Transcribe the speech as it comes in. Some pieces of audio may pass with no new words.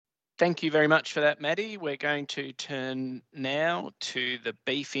Thank you very much for that, Maddy. We're going to turn now to the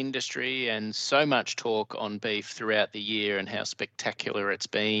beef industry, and so much talk on beef throughout the year and how spectacular it's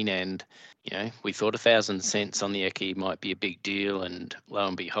been. And, we thought 1,000 cents on the Eki might be a big deal, and lo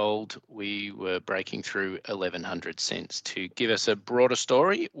and behold, we were breaking through 1,100 cents. To give us a broader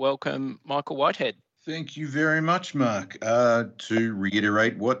story, welcome Michael Whitehead. Thank you very much, Mark. To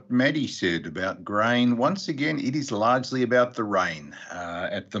reiterate what Maddy said about grain, once again, it is largely about the rain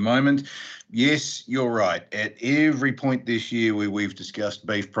at the moment. Yes, you're right. At every point this year where we've discussed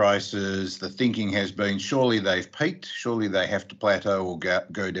beef prices, the thinking has been surely they've peaked, surely they have to plateau or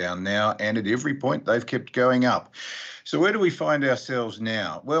go down now, and at every point they've kept going up. So where do we find ourselves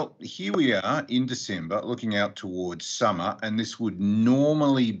now? Well, here we are in December looking out towards summer, and this would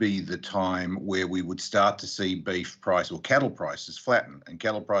normally be the time where we would start to see beef price or cattle prices flatten and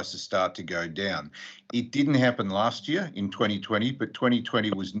cattle prices start to go down. It didn't happen last year in 2020, but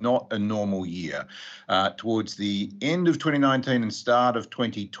 2020 was not a normal year. Towards the end of 2019 and start of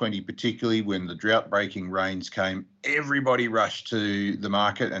 2020, particularly when the drought-breaking rains came, everybody rushed to the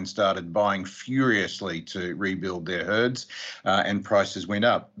market and started buying furiously to rebuild their herds, and prices went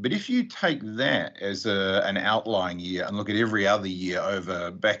up. But if you take that as an outlying year and look at every other year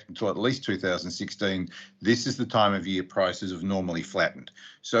over back until at least 2016, this is the time of year prices have normally flattened.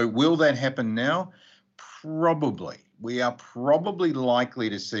 So will that happen now? Probably. We are probably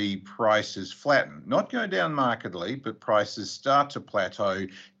likely to see prices flatten, not go down markedly, but prices start to plateau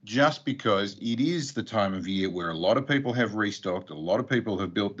just because it is the time of year where a lot of people have restocked, a lot of people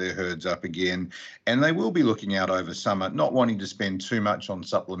have built their herds up again, and they will be looking out over summer, not wanting to spend too much on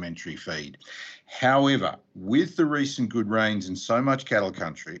supplementary feed. However, with the recent good rains in so much cattle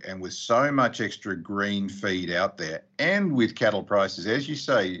country and with so much extra green feed out there, and with cattle prices, as you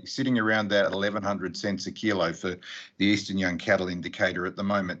say, sitting around that 1,100 cents a kilo for the Eastern Young Cattle Indicator at the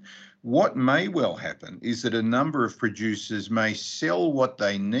moment, what may well happen is that a number of producers may sell what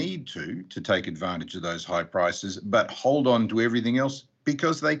they need to take advantage of those high prices, but hold on to everything else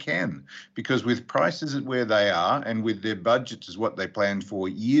because they can. Because with prices at where they are and with their budgets as what they planned for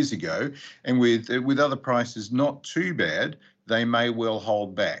years ago, and with other prices not too bad, they may well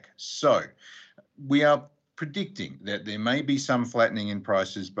hold back. So we are predicting that there may be some flattening in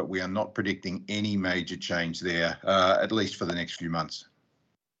prices, but we are not predicting any major change there, at least for the next few months.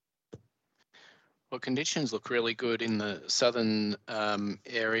 Well, conditions look really good in the southern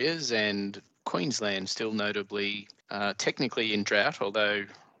areas, and Queensland still notably technically in drought, although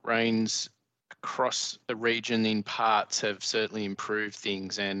rains across the region in parts have certainly improved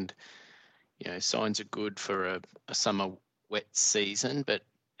things, and signs are good for a summer wet season. But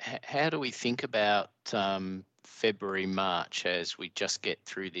how do we think about February, March as we just get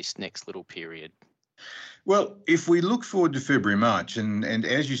through this next little period? Well, if we look forward to February, March, and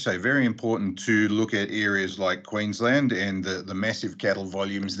as you say, very important to look at areas like Queensland and the massive cattle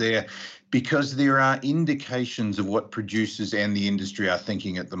volumes there, because there are indications of what producers and the industry are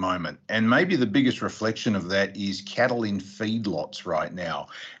thinking at the moment. And maybe the biggest reflection of that is cattle in feedlots right now,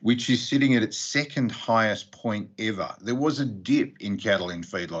 which is sitting at its second highest point ever. There was a dip in cattle in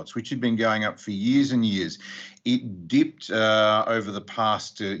feedlots, which had been going up for years and years. It dipped over the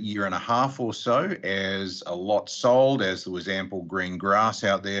past year and a half or so as a lot sold, as there was ample green grass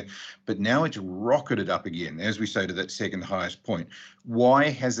out there, but now it's rocketed up again, as we say, to that second highest point. Why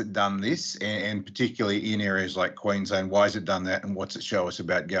has it done this? And particularly in areas like Queensland, why has it done that, and what's it show us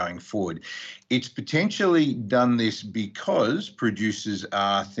about going forward? It's potentially done this because producers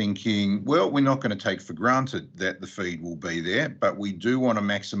are thinking, well, we're not going to take for granted that the feed will be there, but we do want to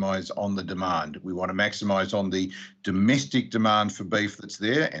maximise on the demand. We want to maximise on the domestic demand for beef that's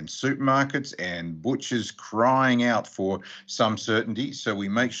there, and supermarkets and butchers crying out for some certainty. So we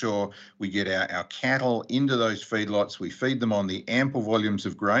make sure we get our cattle into those feedlots. We feed them on the ample volumes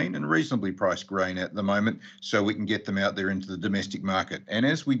of grain and reasonably priced grain at the moment, so we can get them out there into the domestic market. And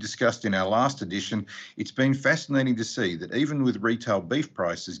as we discussed in our last edition, it's been fascinating to see that even with retail beef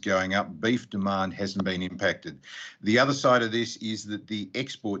prices going up, beef demand hasn't been impacted. The other side of this is that the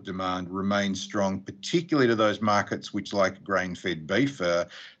export demand remains strong, particularly to those markets which like grain-fed beef,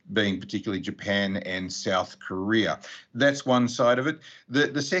 being particularly Japan and South Korea. That's one side of it.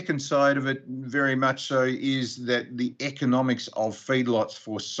 The second side of it, very much so, is that the economics of feedlots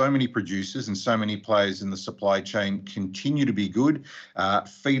for so many producers and so many players in the supply chain continue to be good.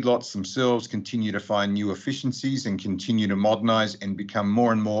 Feedlots themselves continue to find new efficiencies and continue to modernise and become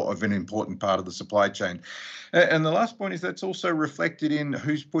more and more of an important part of the supply chain. And the last point is that's also reflected in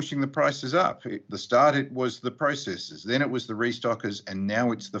who's pushing the prices up. At the start, it was the processors, then it was the restockers, and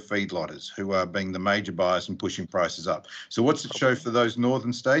now it's the feedlotters, who are being the major buyers and pushing prices up. So what's it show for those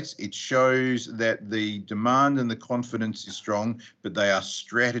northern states? It shows that the demand and the confidence is strong, but they are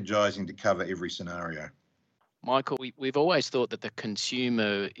strategizing to cover every scenario. Michael, we've always thought that the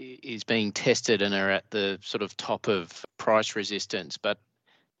consumer is being tested and are at the sort of top of price resistance, but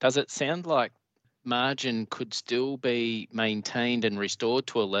does it sound like margin could still be maintained and restored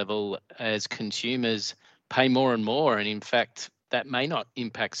to a level as consumers pay more and more, and in fact that may not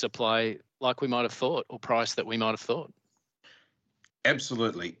impact supply like we might have thought, or price that we might have thought?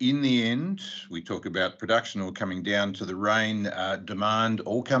 Absolutely. In the end, we talk about production all coming down to the rain, demand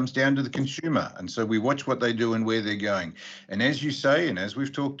all comes down to the consumer. And so we watch what they do and where they're going. And as you say, and as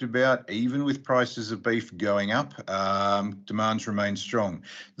we've talked about, even with prices of beef going up, demands remain strong.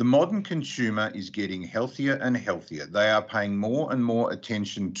 The modern consumer is getting healthier and healthier. They are paying more and more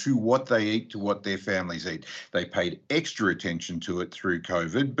attention to what they eat, to what their families eat. They paid extra attention to it through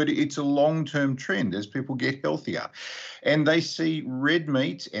COVID, but it's a long-term trend as people get healthier. And they see red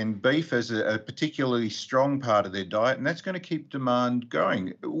meat and beef as a particularly strong part of their diet, and that's going to keep demand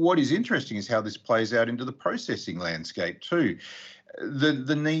going. What is interesting is how this plays out into the processing landscape too.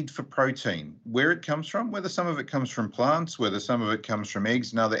 The need for protein, where it comes from, whether some of it comes from plants, whether some of it comes from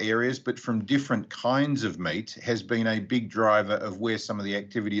eggs and other areas, but from different kinds of meat, has been a big driver of where some of the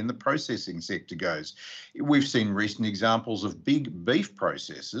activity in the processing sector goes. We've seen recent examples of big beef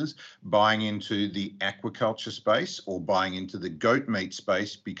processors buying into the aquaculture space or buying into the goat meat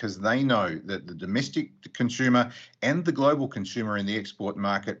space because they know that the domestic consumer and the global consumer in the export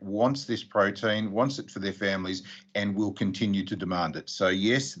market wants this protein, wants it for their families, and will continue to demand it. So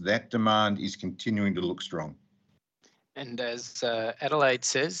yes, that demand is continuing to look strong. And as Adelaide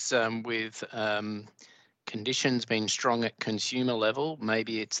says, with conditions being strong at consumer level,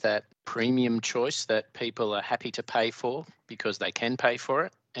 maybe it's that premium choice that people are happy to pay for because they can pay for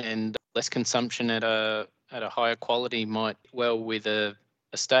it, and less consumption at a higher quality might well with a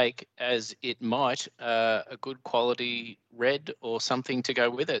steak as it might a good quality red or something to go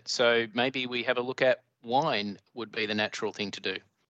with it. So maybe we have a look at wine would be the natural thing to do.